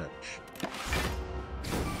our research.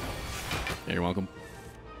 Yeah, you're welcome.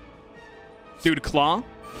 Dude, Claw.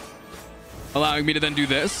 Allowing me to then do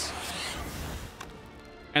this.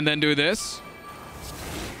 And then do this.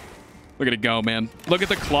 Look at it go, man. Look at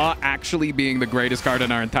the Claw actually being the greatest card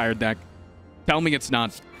in our entire deck. Tell me it's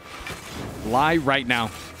not. Lie right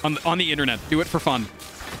now. On the internet. Do it for fun.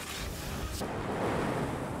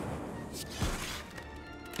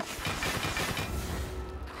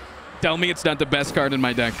 Tell me it's not the best card in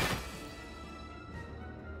my deck.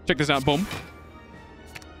 Check this out. Boom.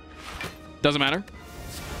 Doesn't matter.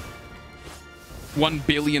 1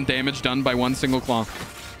 billion damage done by one single Claw.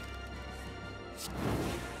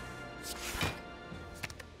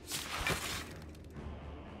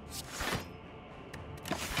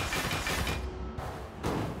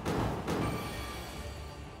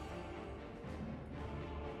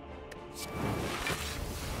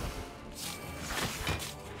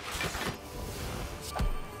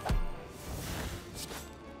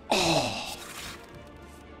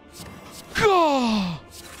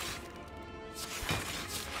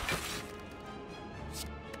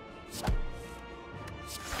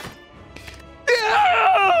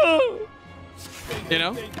 You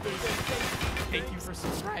know? Thank you for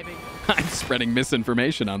subscribing. I'm spreading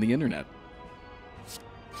misinformation on the internet.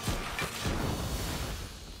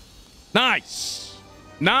 Nice.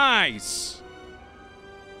 Nice.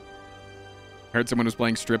 Heard someone was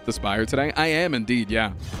playing Strip the Spire today. I am indeed,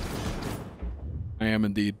 yeah. I am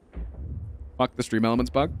indeed. Fuck the Stream Elements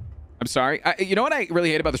bug. I'm sorry. You know what I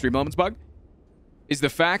really hate about the Stream Elements bug? Is the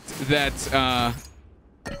fact that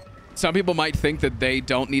some people might think that they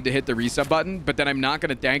don't need to hit the resub button, but then I'm not going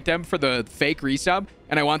to thank them for the fake resub,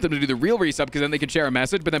 and I want them to do the real resub because then they can share a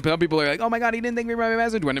message, but then some people are like, oh my god, he didn't thank me for my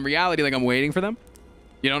message, when in reality, like, I'm waiting for them.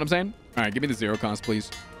 You know what I'm saying? All right, give me the 0 cost, please.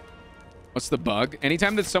 What's the bug?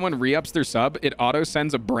 Anytime that someone re-ups their sub, it auto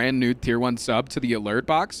sends a brand new tier 1 sub to the alert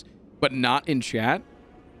box, but not in chat.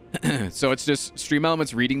 So it's just Stream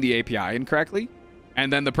Elements reading the API incorrectly,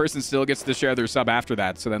 and then the person still gets to share their sub after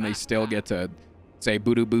that, so then they still get to say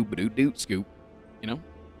boo-doo boo boo doo scoop, you know?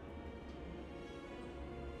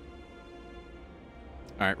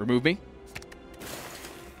 All right, remove me.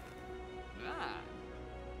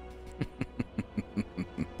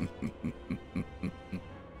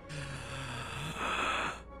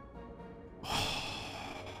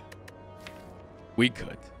 We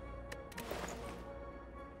could.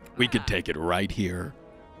 We could take it right here,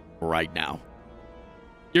 right now.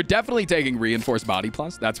 You're definitely taking Reinforced Body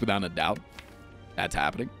Plus. That's without a doubt. That's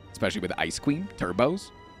happening, especially with Ice Queen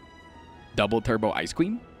turbos. Double turbo Ice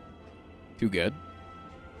Queen. Too good.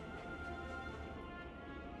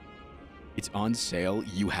 It's on sale.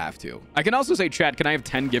 You have to. I can also say, chat, can I have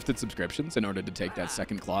 10 gifted subscriptions in order to take that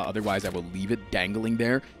second Claw? Otherwise, I will leave it dangling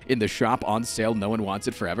there in the shop on sale. No one wants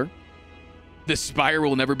it forever. The Spire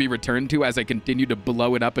will never be returned to as I continue to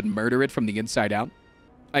blow it up and murder it from the inside out.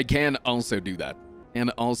 I can also do that. And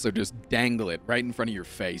also just dangle it right in front of your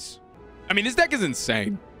face. I mean, this deck is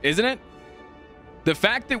insane, isn't it? The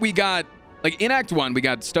fact that we got, like, in Act 1, we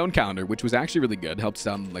got Stone Calendar, which was actually really good. Helped us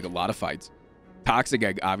out in, like, a lot of fights. Toxic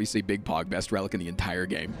Egg, obviously, big pog, best relic in the entire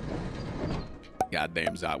game.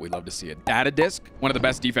 Goddamn, Zot, we love to see it. Data Disc, one of the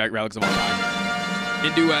best defect relics of all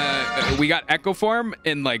time. We got Echo Form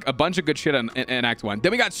and, like, a bunch of good shit in Act 1.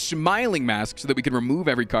 Then we got Smiling Mask so that we can remove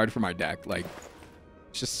every card from our deck. Like,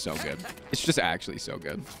 it's just so good. It's just actually so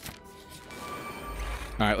good.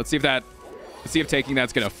 All right, let's see if taking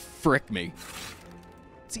that's gonna frick me.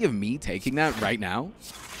 Let's see if me taking that right now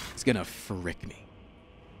is gonna frick me.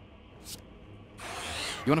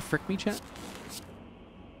 You wanna frick me, chat?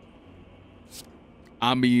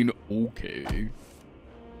 I mean, okay.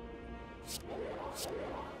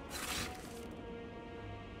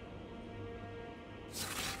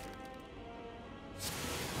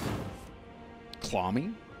 Claw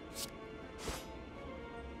me?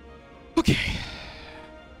 Okay.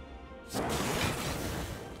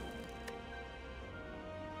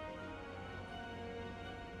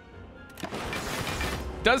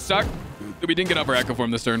 Does suck that we didn't get up our Echo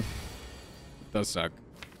Form this turn. Does suck.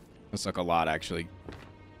 Does suck a lot, actually.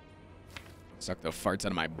 Suck the farts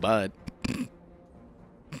out of my butt.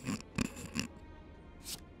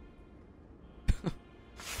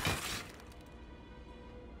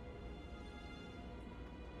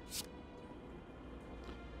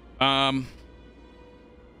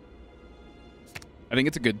 I think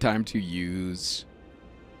it's a good time to use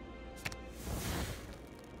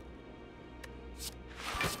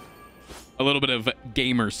a little bit of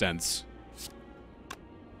gamer sense.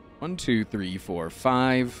 1, 2, 3, 4,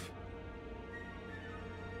 5.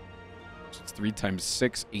 So it's 3 times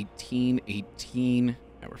 6, 18, 18.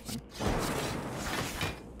 Yeah, we're fine.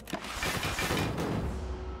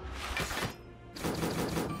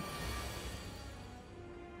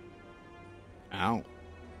 Ow.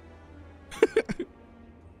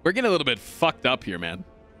 We're getting a little bit fucked up here, man.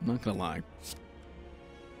 I'm not gonna lie.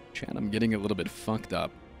 Chat, I'm getting a little bit fucked up.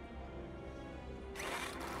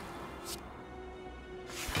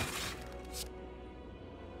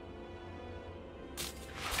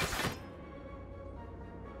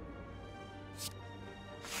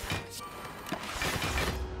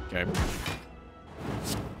 Okay.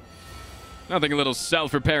 Nothing a little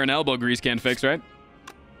self-repair and elbow grease can't fix, right?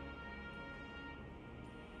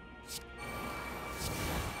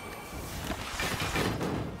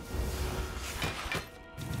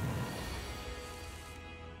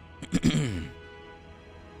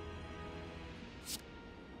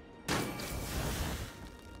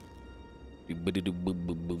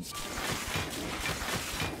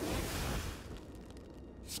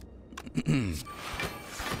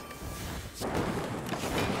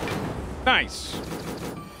 Nice.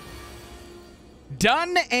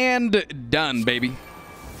 Done and done, baby.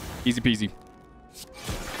 Easy peasy.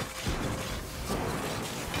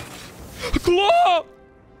 Claw!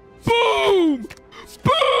 Boom!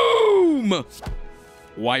 Boom!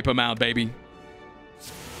 Wipe him out, baby.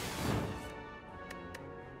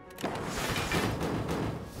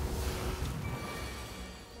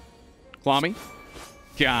 Claw me?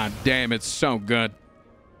 God damn, it's so good.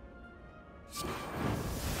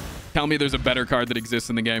 Tell me there's a better card that exists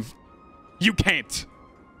in the game. You can't.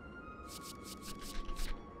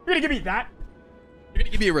 You're gonna give me that? You're gonna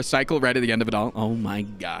give me a recycle right at the end of it all? Oh my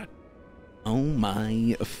god. Oh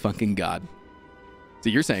my fucking god. So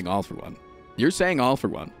you're saying all for one. You're saying all for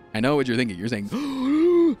one. I know what you're thinking. You're saying,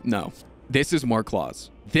 no. This is more claws.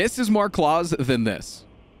 This is more claws than this.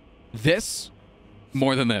 This,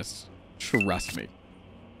 more than this. Trust me.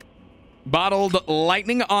 Bottled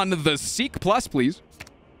lightning on the Seek Plus, please.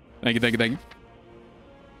 Thank you, thank you, thank you.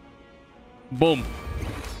 Boom.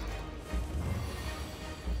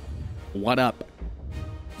 What up,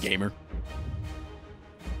 gamer?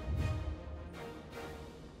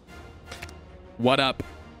 What up,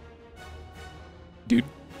 dude?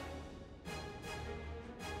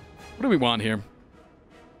 What do we want here?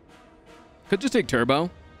 Could just take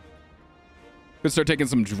turbo. Could start taking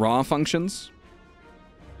some draw functions.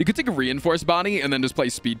 You could take a reinforced body and then just play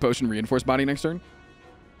speed potion reinforced body next turn.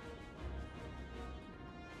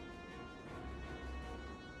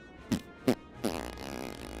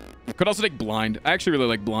 Could also take blind. I actually really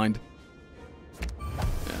like blind.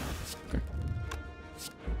 Yeah. Okay.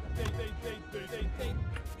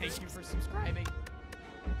 Thank you for subscribing.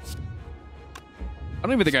 I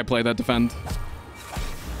don't even think I played that defend.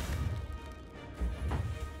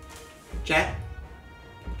 Chat,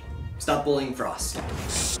 stop bullying Frost.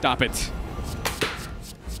 Stop it.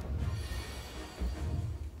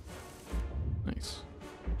 Nice.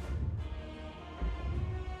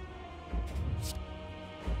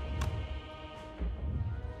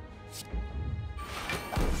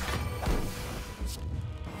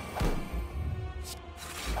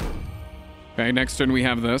 Okay, next turn we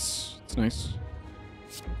have this. It's nice.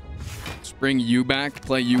 Let's bring you back.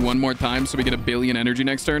 Play you one more time so we get 1 billion energy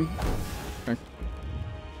next turn. Okay.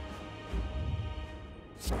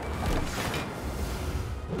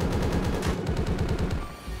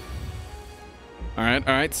 All right,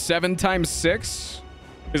 all right. 7 times 6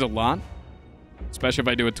 is a lot, especially if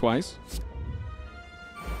I do it twice.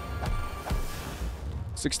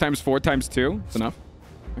 6 times 4 times 2. It's enough.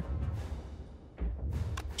 Okay.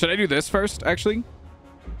 Should I do this first, actually?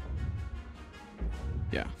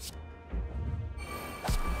 Yeah.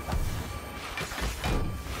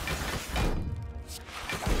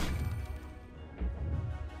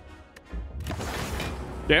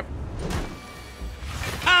 Yep.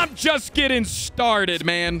 I'm just getting started,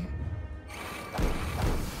 man.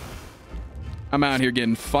 I'm out here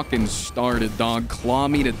getting fucking started, dog. Claw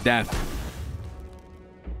me to death.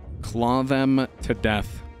 Claw them to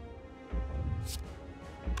death.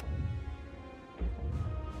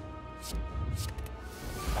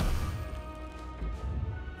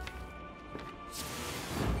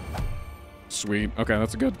 Sweet. Okay,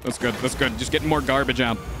 that's good. That's good. That's good. Just getting more garbage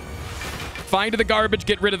out. Find the garbage,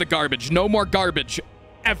 get rid of the garbage. No more garbage.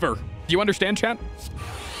 Ever. Do you understand, chat?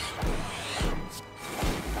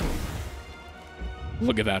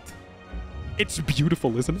 Look at that. It's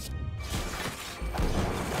beautiful, isn't it?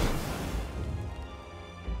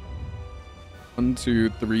 One, 2,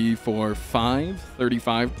 3, 4, 5.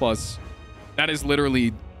 35 plus. That is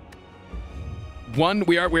literally 1.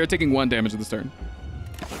 We are taking 1 damage this turn.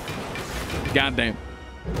 God damn.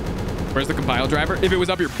 Where's the compile driver? If it was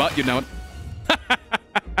up your butt, you'd know it.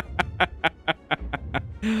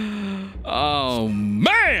 Oh,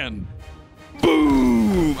 man.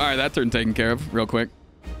 Boom. All right, that turn taken care of real quick.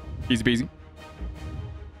 Easy peasy.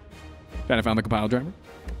 Trying to find the compile driver.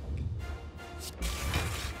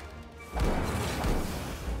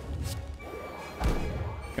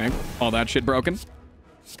 Okay, all that shit broken.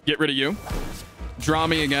 Get rid of you. Draw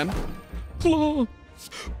me again. Claw.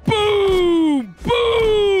 Boom!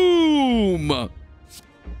 Boom!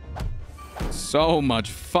 So much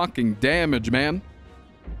fucking damage, man.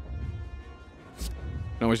 You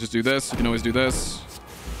can always just do this. You can always do this.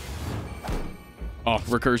 Oh,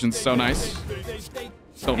 recursion's so nice.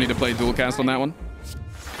 Don't need to play dual cast on that one.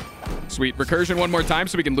 Sweet. Recursion one more time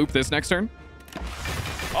so we can loop this next turn.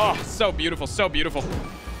 Oh, so beautiful. So beautiful.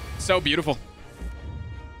 So beautiful.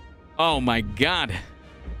 Oh my god.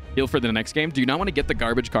 Heal for the next game. Do you not want to get the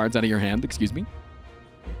garbage cards out of your hand? Excuse me?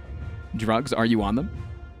 Drugs, are you on them?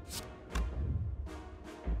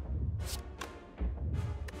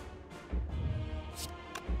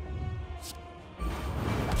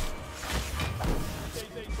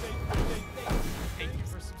 Thank you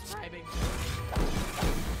for subscribing.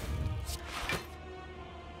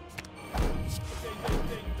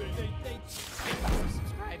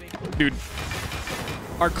 Dude,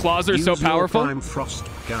 our claws are so powerful.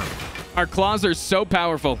 Our claws are so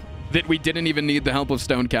powerful that we didn't even need the help of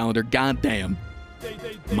Stone Calendar. God damn.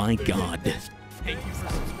 My god. Thank you for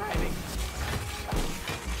subscribing.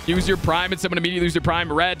 Use your prime and someone immediately lose your prime.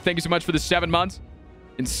 Red, thank you so much for the 7 months.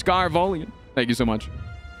 And Scarvolian, thank you so much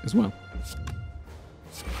as well.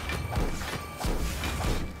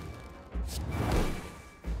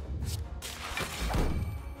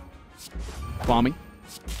 Claw me.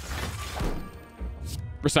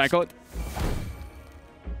 Recycle it.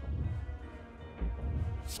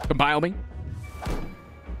 Compile me.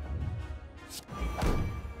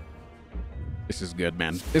 This is good,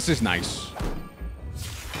 man. This is nice.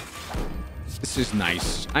 This is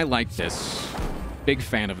nice. I like this. Big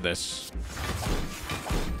fan of this.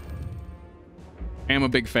 I am a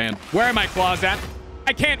big fan. Where are my claws at?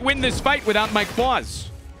 I can't win this fight without my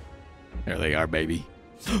claws. There they are, baby.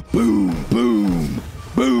 Boom, boom,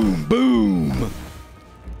 boom, boom.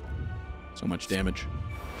 So much damage.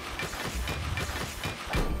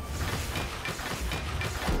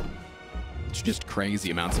 It's just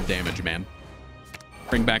crazy amounts of damage, man.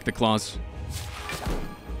 Bring back the claws.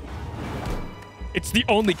 It's the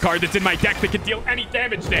only card that's in my deck that can deal any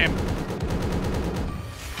damage, damn.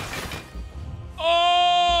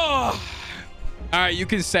 Oh! All right, you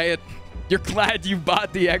can say it. You're glad you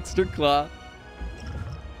bought the extra claw.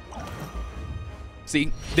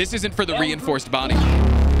 See, this isn't for the reinforced body.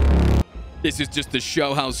 This is just to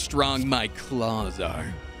show how strong my claws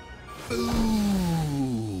are.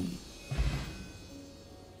 Boom.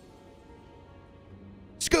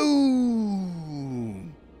 Scoo.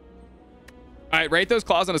 All right, rate those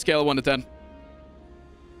claws on a scale of 1 to 10.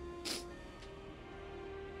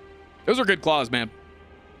 Those are good claws, man.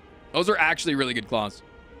 Those are actually really good claws.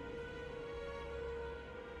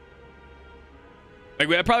 Like,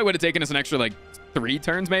 that probably would have taken us an extra, like, 3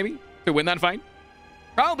 turns, maybe, to win that fight.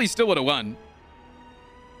 Probably still would have won.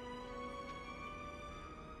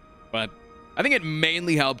 But I think it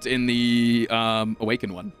mainly helped in the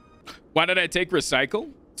Awaken one. Why did I take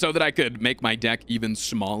Recycle? So that I could make my deck even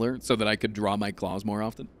smaller, so that I could draw my claws more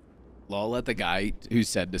often. Lol at the guy who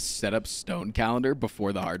said to set up Stone Calendar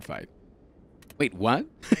before the hard fight. Wait, what?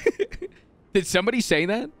 Did somebody say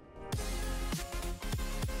that?